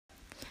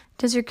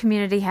Does your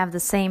community have the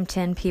same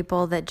 10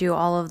 people that do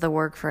all of the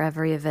work for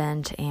every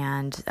event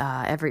and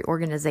every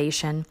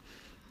organization?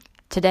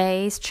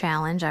 Today's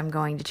challenge, I'm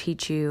going to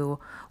teach you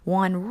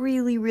one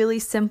really, really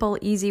simple,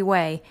 easy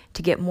way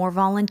to get more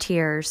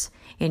volunteers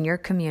in your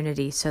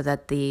community so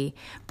that the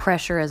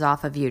pressure is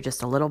off of you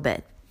just a little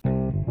bit.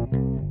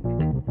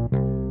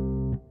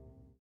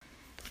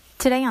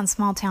 Today on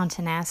Small Town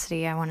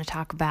Tenacity, I want to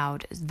talk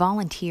about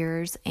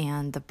volunteers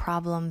and the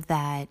problem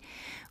that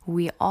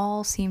we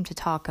all seem to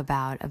talk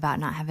about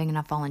not having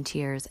enough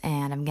volunteers.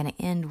 And I'm going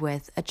to end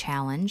with a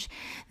challenge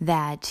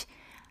that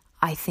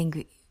I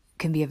think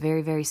can be a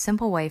very, very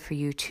simple way for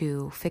you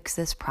to fix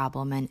this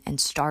problem and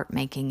start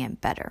making it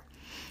better.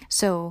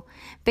 So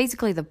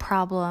basically the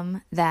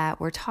problem that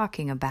we're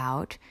talking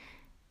about,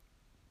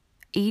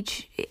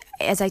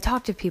 as I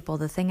talk to people,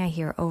 the thing I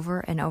hear over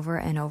and over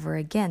and over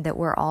again that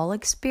we're all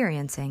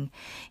experiencing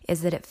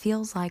is that it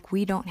feels like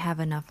we don't have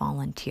enough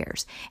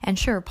volunteers. And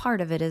sure,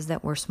 part of it is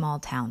that we're small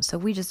towns, so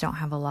we just don't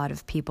have a lot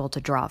of people to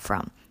draw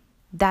from.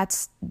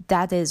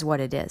 That is what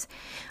it is.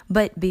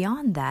 But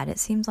beyond that, it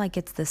seems like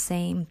it's the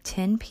same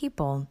 10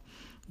 people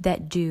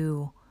that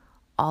do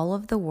all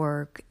of the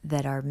work,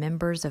 that are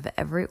members of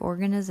every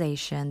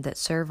organization, that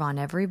serve on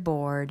every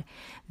board,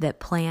 that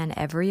plan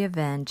every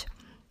event,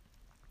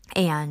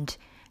 and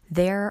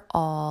they're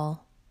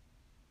all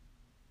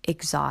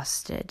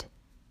exhausted.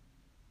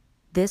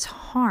 This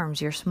harms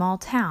your small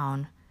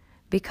town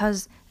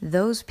because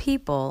those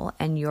people,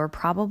 and you're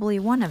probably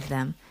one of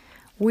them,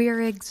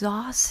 we're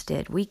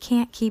exhausted. We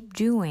can't keep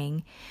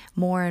doing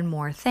more and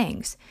more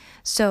things.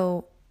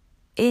 So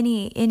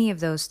any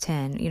of those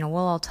 10, we'll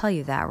all tell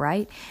you that,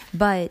 right?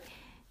 But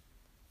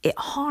it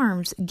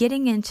harms,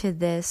 getting into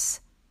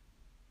this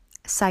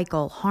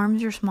cycle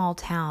harms your small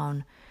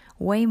town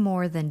way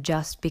more than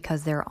just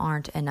because there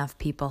aren't enough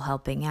people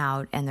helping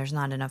out and there's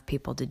not enough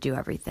people to do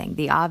everything.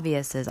 The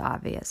obvious is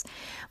obvious,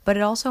 but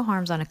it also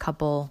harms on a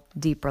couple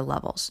deeper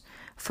levels.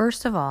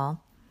 First of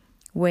all,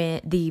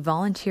 when the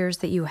volunteers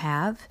that you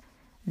have,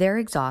 they're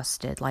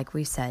exhausted, like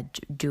we said,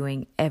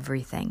 doing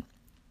everything.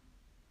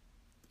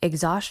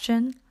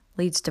 Exhaustion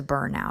leads to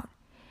burnout,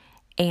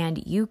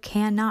 and you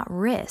cannot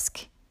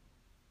risk,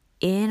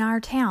 in our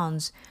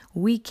towns,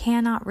 we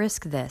cannot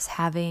risk this,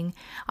 having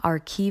our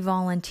key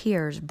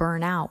volunteers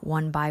burn out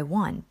one by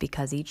one,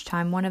 because each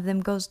time one of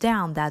them goes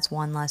down, that's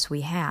one less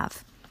we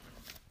have.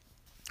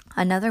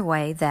 Another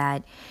way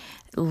that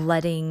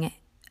letting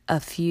a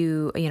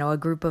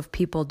group of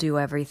people do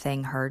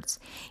everything hurts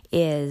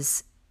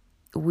is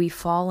we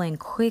fall in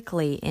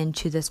quickly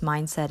into this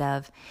mindset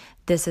of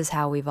this is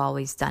how we've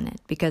always done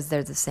it, because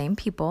they're the same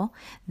people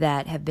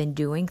that have been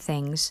doing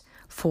things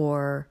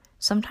for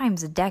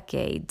sometimes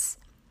decades.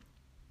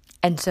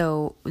 And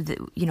so,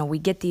 we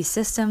get these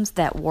systems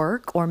that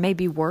work or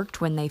maybe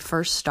worked when they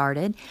first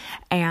started,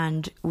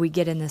 and we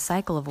get in this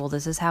cycle of, well,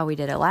 this is how we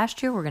did it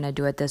last year, we're going to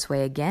do it this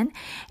way again.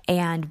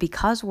 And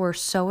because we're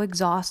so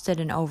exhausted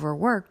and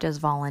overworked as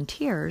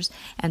volunteers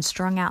and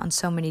strung out in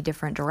so many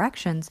different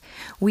directions,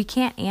 we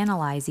can't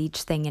analyze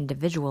each thing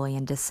individually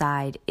and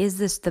decide, is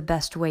this the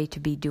best way to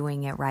be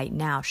doing it right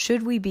now?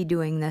 Should we be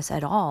doing this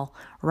at all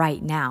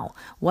right now?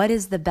 What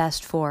is the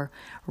best for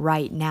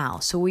right now?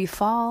 So we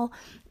fall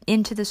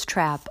into this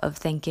trap of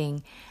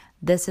thinking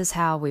this is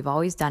how we've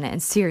always done it.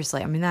 And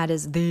seriously, that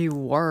is the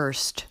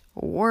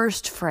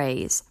worst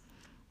phrase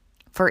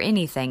for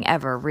anything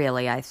ever,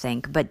 really, I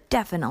think, but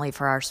definitely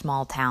for our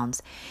small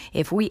towns.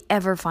 If we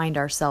ever find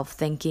ourselves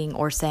thinking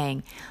or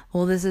saying,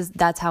 well,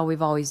 that's how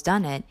we've always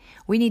done it,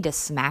 we need to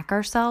smack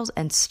ourselves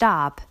and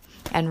stop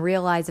and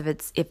realize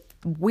if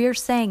we're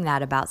saying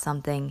that about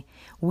something,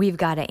 we've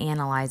got to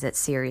analyze it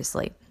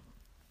seriously.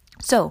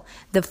 So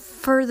the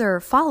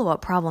further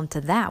follow-up problem to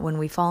that, when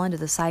we fall into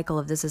the cycle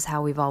of this is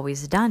how we've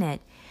always done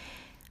it,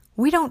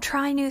 we don't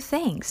try new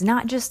things,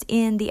 not just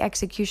in the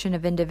execution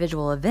of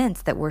individual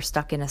events that we're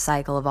stuck in a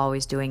cycle of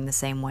always doing the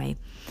same way,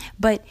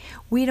 but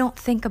we don't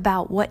think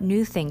about what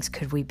new things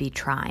could we be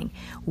trying.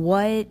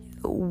 What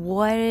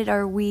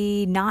are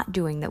we not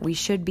doing that we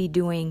should be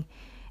doing,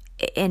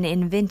 and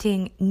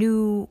inventing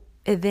new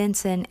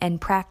events and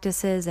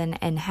practices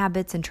and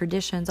habits and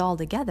traditions all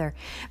together.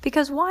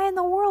 Because why in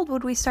the world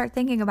would we start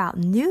thinking about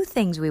new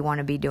things we want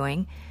to be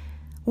doing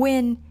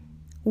when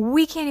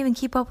we can't even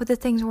keep up with the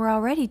things we're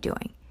already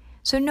doing?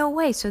 So no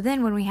way. So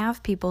then when we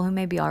have people who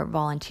maybe aren't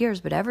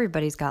volunteers, but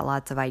everybody's got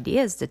lots of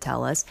ideas to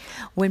tell us,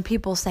 when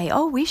people say,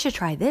 oh, we should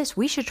try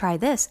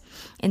this,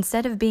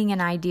 instead of being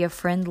an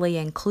idea-friendly,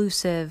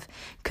 inclusive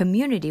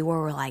community where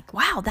we're like,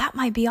 wow, that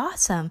might be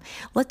awesome,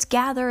 let's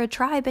gather a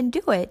tribe and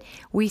do it,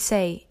 we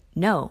say,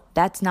 no,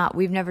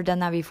 we've never done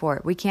that before.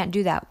 We can't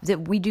do that.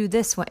 We do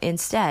this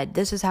instead.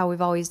 This is how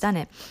we've always done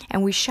it.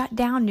 And we shut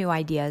down new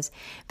ideas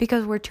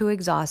because we're too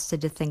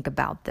exhausted to think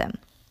about them.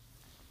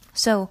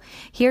 So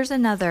here's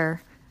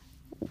another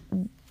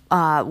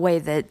way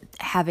that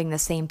having the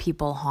same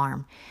people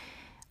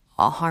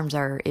harms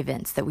our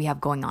events that we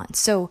have going on.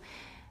 So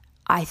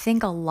I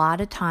think a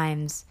lot of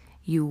times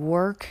you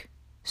work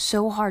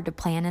so hard to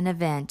plan an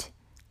event,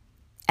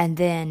 and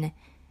then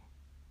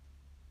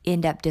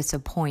end up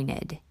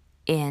disappointed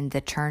in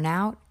the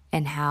turnout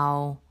and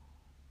how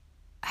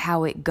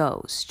it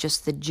goes.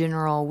 Just the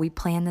general, we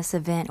plan this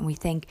event and we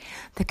think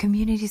the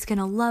community's going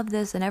to love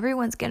this and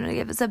everyone's going to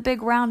give us a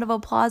big round of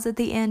applause at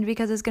the end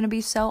because it's going to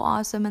be so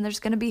awesome and there's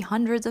going to be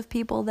hundreds of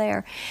people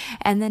there.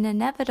 And then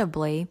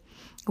inevitably,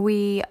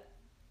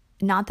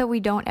 not that we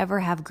don't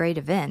ever have great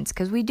events,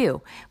 because we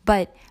do,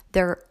 but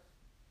there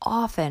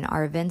often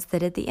are events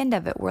that at the end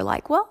of it, we're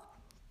like, well,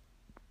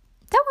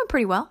 that went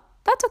pretty well.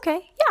 That's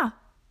okay. Yeah,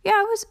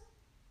 it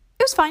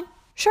was fine.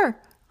 Sure.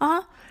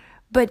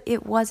 But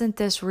it wasn't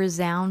this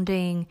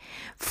resounding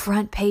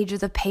front page of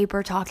the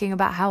paper talking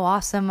about how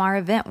awesome our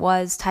event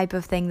was type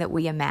of thing that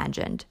we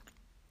imagined.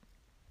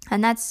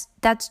 And that's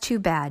too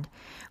bad.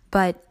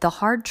 But the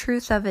hard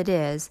truth of it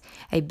is,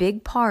 a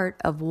big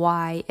part of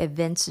why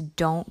events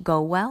don't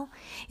go well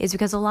is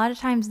because a lot of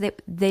times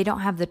they don't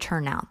have the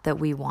turnout that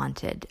we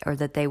wanted or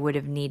that they would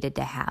have needed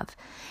to have.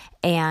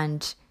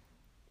 And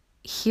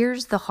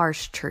here's the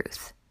harsh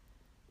truth.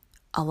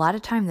 A lot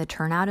of time the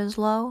turnout is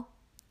low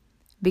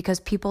because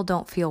people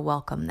don't feel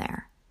welcome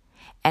there.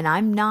 And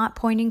I'm not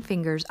pointing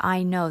fingers.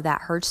 I know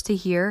that hurts to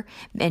hear,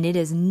 and it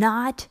is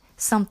not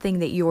something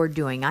that you're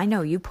doing. I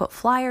know you put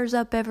flyers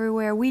up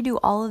everywhere. We do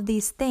all of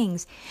these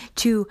things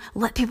to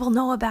let people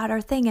know about our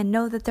thing and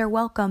know that they're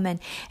welcome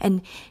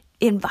and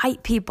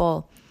invite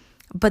people.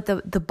 But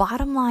the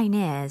bottom line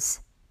is,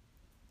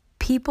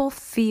 people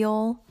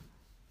feel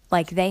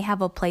like they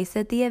have a place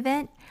at the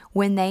event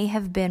when they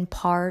have been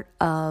part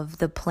of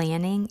the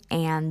planning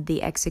and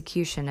the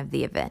execution of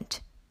the event.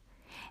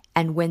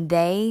 And when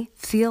they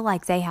feel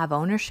like they have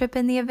ownership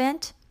in the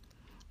event,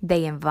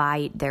 they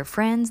invite their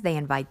friends, they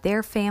invite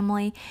their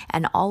family,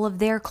 and all of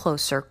their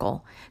close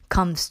circle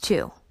comes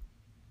too.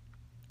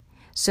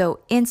 So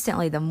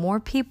instantly, the more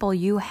people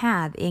you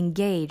have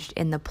engaged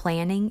in the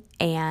planning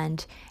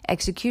and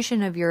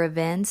execution of your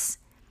events,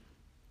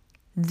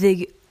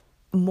 the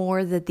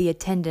more that the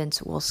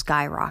attendance will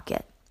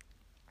skyrocket.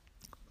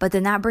 But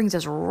then that brings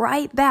us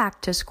right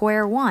back to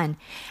square one.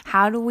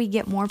 How do we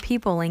get more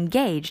people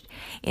engaged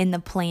in the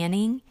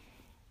planning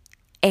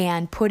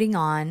and putting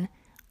on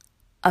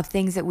of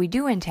things that we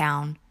do in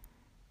town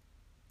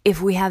if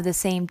we have the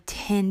same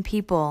 10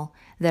 people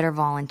that are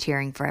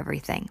volunteering for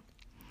everything?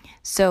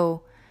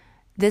 So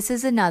this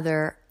is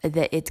another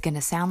that it's going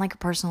to sound like a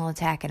personal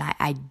attack, and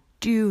I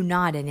do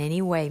not in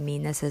any way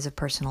mean this as a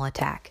personal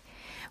attack.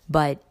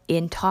 But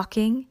in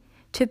talking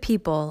to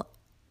people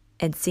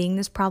and seeing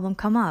this problem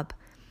come up,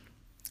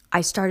 I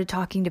started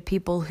talking to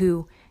people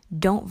who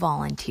don't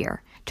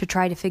volunteer to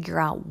try to figure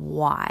out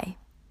why.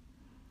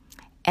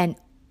 And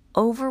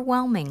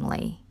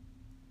overwhelmingly,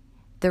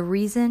 the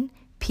reason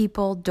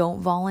people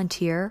don't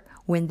volunteer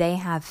when they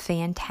have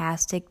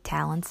fantastic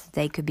talents that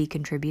they could be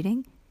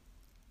contributing,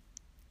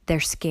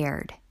 they're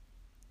scared.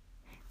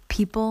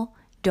 People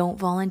don't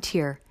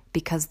volunteer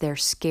because they're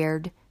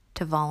scared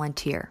to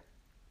volunteer.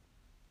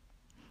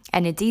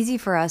 And it's easy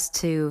for us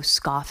to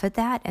scoff at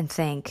that and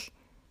think,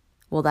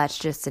 well, that's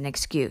just an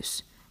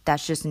excuse.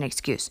 That's just an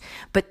excuse.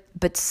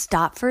 But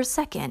stop for a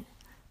second.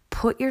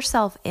 Put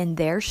yourself in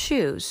their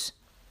shoes.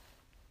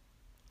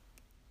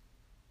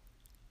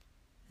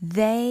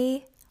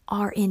 They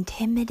are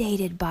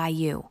intimidated by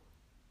you.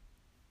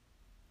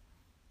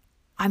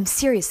 I'm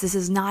serious. This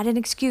is not an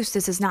excuse.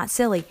 This is not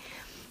silly.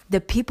 The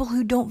people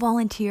who don't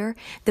volunteer,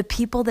 the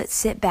people that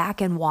sit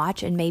back and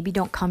watch and maybe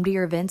don't come to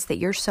your events that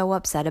you're so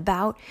upset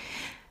about,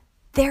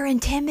 they're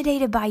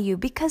intimidated by you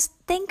because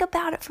think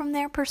about it from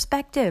their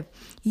perspective.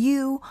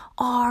 You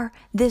are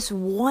this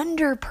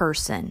wonder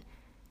person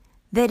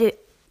that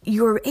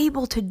you're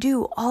able to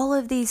do all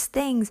of these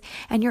things,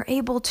 and you're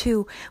able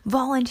to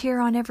volunteer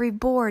on every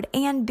board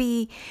and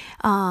be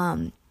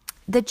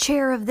the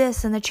chair of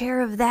this and the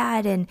chair of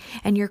that, and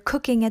you're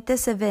cooking at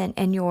this event,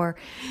 and you're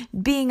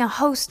being a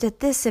host at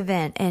this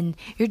event, and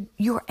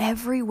you're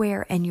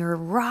everywhere, and you're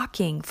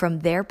rocking. From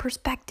their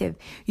perspective,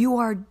 you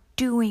are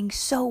doing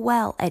so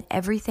well at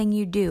everything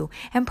you do.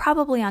 And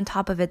probably on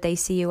top of it, they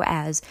see you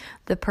as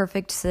the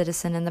perfect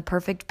citizen and the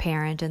perfect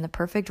parent and the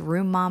perfect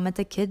room mom at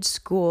the kids'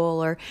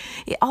 school, or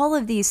all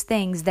of these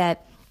things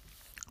that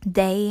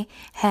they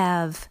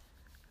have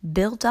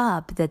built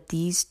up, that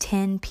these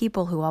 10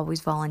 people who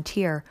always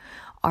volunteer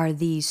are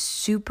these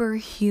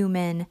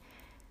superhuman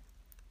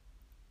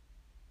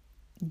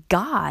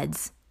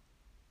gods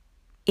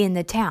in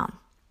the town.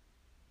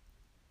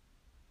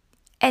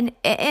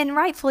 And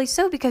rightfully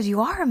so, because you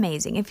are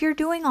amazing. If you're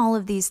doing all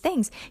of these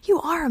things,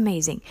 you are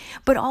amazing.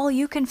 But all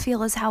you can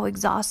feel is how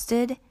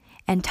exhausted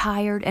and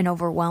tired and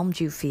overwhelmed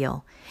you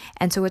feel.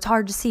 And so it's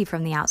hard to see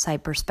from the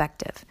outside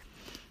perspective.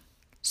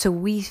 So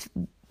we,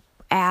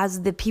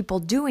 as the people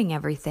doing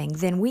everything,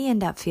 then we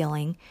end up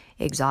feeling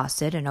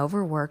exhausted and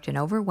overworked and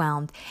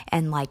overwhelmed,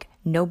 and like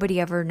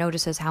nobody ever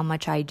notices how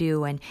much I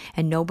do, and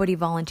nobody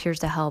volunteers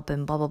to help,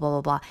 and blah, blah, blah,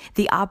 blah, blah.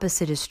 The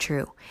opposite is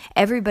true.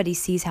 Everybody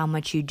sees how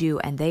much you do,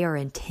 and they are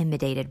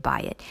intimidated by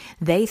it.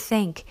 They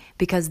think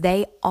because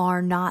they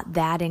are not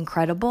that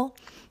incredible,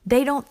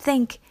 they don't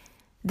think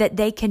that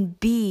they can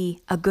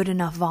be a good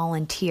enough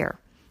volunteer.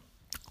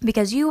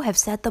 because you have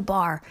set the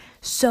bar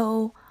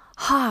so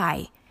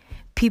high.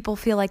 People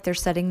feel like they're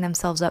setting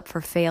themselves up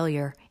for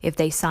failure if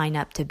they sign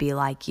up to be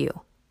like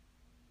you.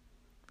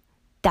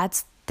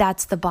 That's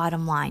the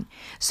bottom line.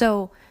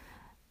 So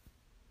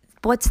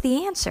what's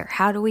the answer?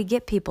 How do we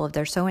get people if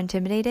they're so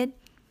intimidated?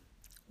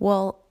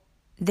 Well,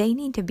 they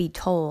need to be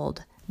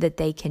told that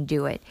they can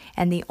do it.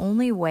 And the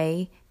only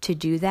way to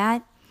do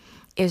that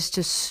is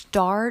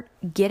to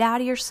get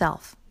out of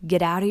yourself,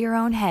 get out of your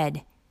own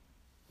head,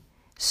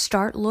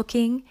 start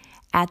looking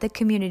at the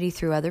community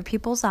through other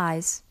people's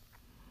eyes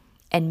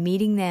and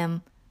meeting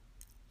them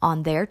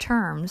on their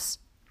terms.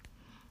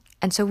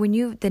 And so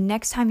the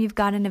next time you've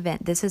got an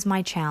event, this is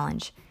my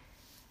challenge.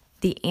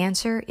 The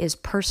answer is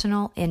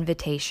personal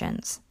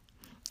invitations.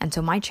 And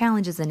so my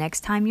challenge is the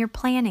next time you're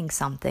planning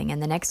something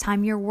and the next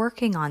time you're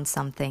working on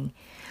something,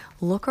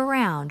 look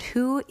around.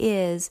 Who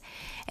is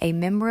a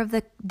member of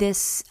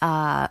this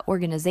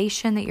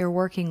organization that you're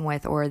working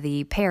with, or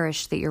the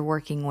parish that you're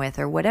working with,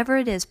 or whatever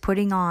it is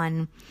putting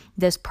on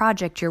this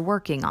project you're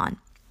working on?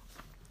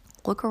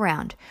 Look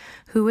around.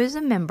 Who is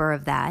a member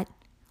of that,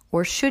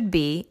 or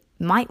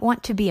might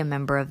want to be a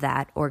member of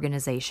that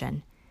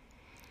organization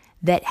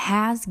that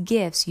has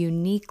gifts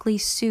uniquely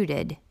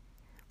suited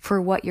for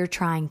what you're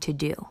trying to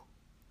do?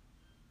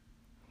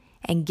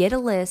 And get a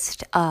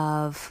list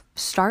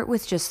start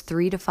with just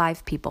 3 to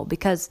 5 people,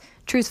 because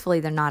truthfully,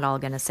 they're not all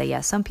going to say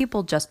yes. Some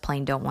people just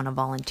plain don't want to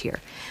volunteer,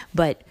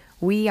 but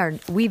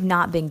we've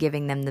not been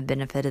giving them the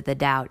benefit of the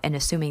doubt and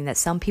assuming that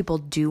some people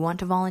do want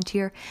to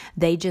volunteer.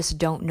 They just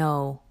don't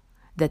know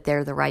that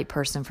they're the right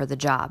person for the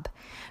job.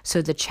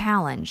 So the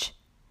challenge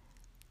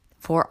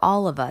for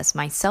all of us,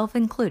 myself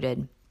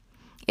included,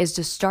 is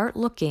to start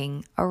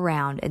looking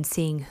around and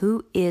seeing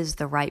who is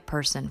the right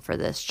person for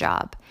this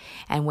job.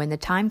 And when the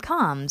time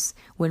comes,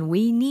 when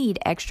we need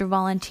extra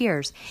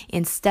volunteers,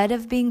 instead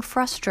of being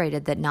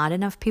frustrated that not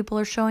enough people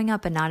are showing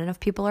up and not enough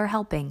people are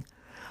helping,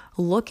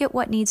 look at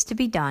what needs to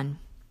be done.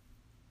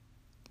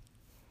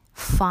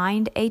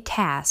 Find a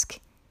task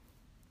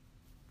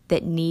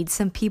that needs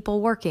some people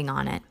working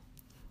on it.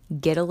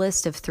 Get a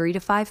list of 3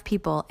 to 5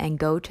 people and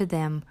go to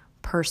them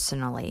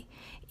personally.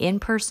 In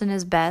person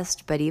is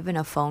best, but even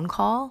a phone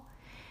call,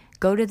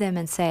 go to them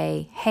and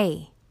say,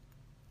 hey,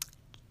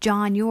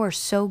 John, you are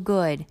so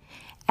good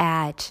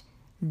at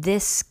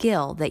this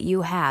skill that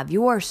you have.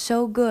 You are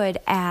so good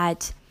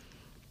at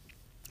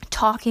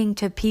talking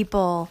to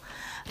people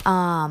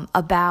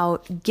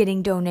about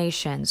getting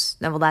donations.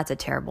 Well, that's a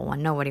terrible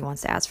one. Nobody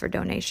wants to ask for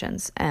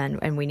donations,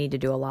 and we need to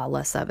do a lot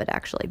less of it,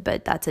 actually.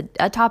 But that's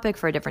a topic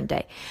for a different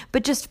day.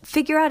 But just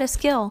figure out a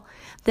skill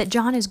that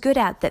John is good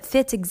at that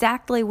fits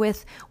exactly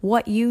with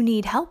what you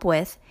need help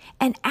with,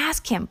 and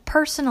ask him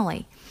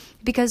personally,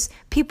 because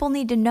people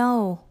need to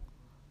know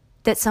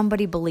that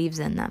somebody believes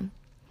in them.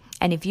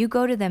 And if you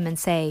go to them and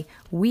say,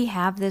 we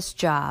have this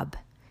job,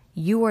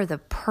 you are the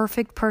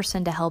perfect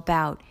person to help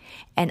out,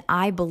 and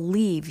I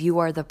believe you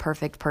are the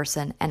perfect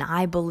person, and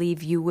I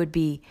believe you would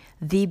be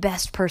the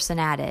best person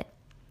at it,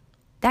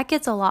 that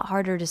gets a lot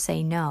harder to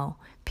say no.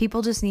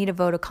 People just need a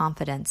vote of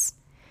confidence.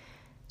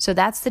 So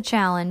that's the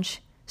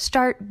challenge.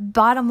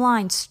 Bottom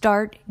line,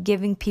 start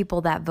giving people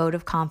that vote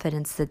of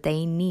confidence that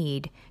they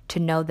need to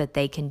know that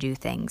they can do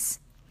things.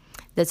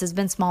 This has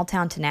been Small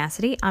Town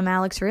Tenacity. I'm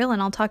Alex Reel,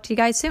 and I'll talk to you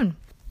guys soon.